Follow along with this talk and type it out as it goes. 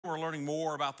we're learning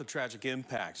more about the tragic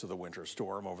impacts of the winter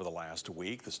storm over the last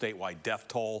week. The statewide death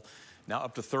toll now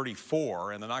up to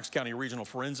 34, and the Knox County Regional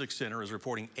Forensic Center is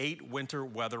reporting 8 winter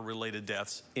weather-related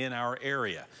deaths in our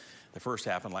area. The first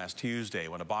happened last Tuesday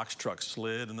when a box truck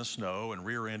slid in the snow and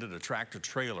rear-ended a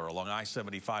tractor-trailer along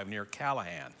I-75 near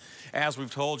Callahan. As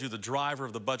we've told you, the driver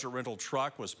of the budget rental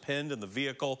truck was pinned in the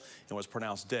vehicle and was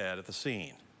pronounced dead at the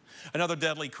scene. Another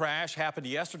deadly crash happened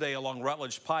yesterday along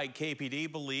Rutledge Pike.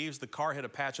 KPD believes the car hit a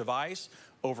patch of ice,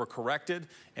 overcorrected,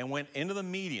 and went into the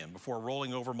median before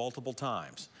rolling over multiple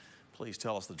times. Police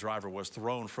tell us the driver was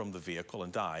thrown from the vehicle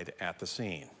and died at the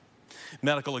scene.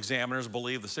 Medical examiners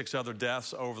believe the 6 other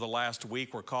deaths over the last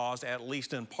week were caused, at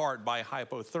least in part, by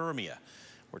hypothermia.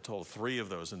 We're told 3 of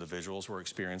those individuals were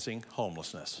experiencing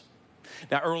homelessness.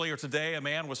 Now, earlier today, a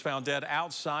man was found dead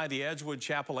outside the Edgewood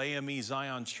Chapel AME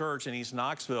Zion Church in East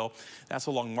Knoxville. That's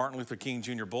along Martin Luther King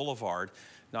Jr. Boulevard.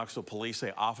 Knoxville police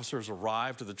say officers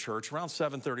arrived to the church around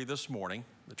 7:30 this morning.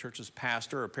 The church's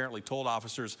pastor apparently told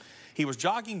officers he was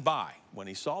jogging by when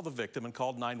he saw the victim and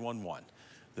called 911.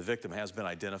 The victim has been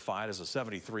identified as a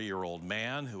 73-year-old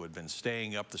man who had been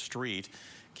staying up the street.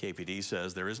 KPD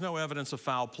says there is no evidence of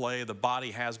foul play. The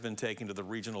body has been taken to the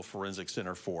Regional Forensic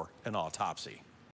Center for an autopsy.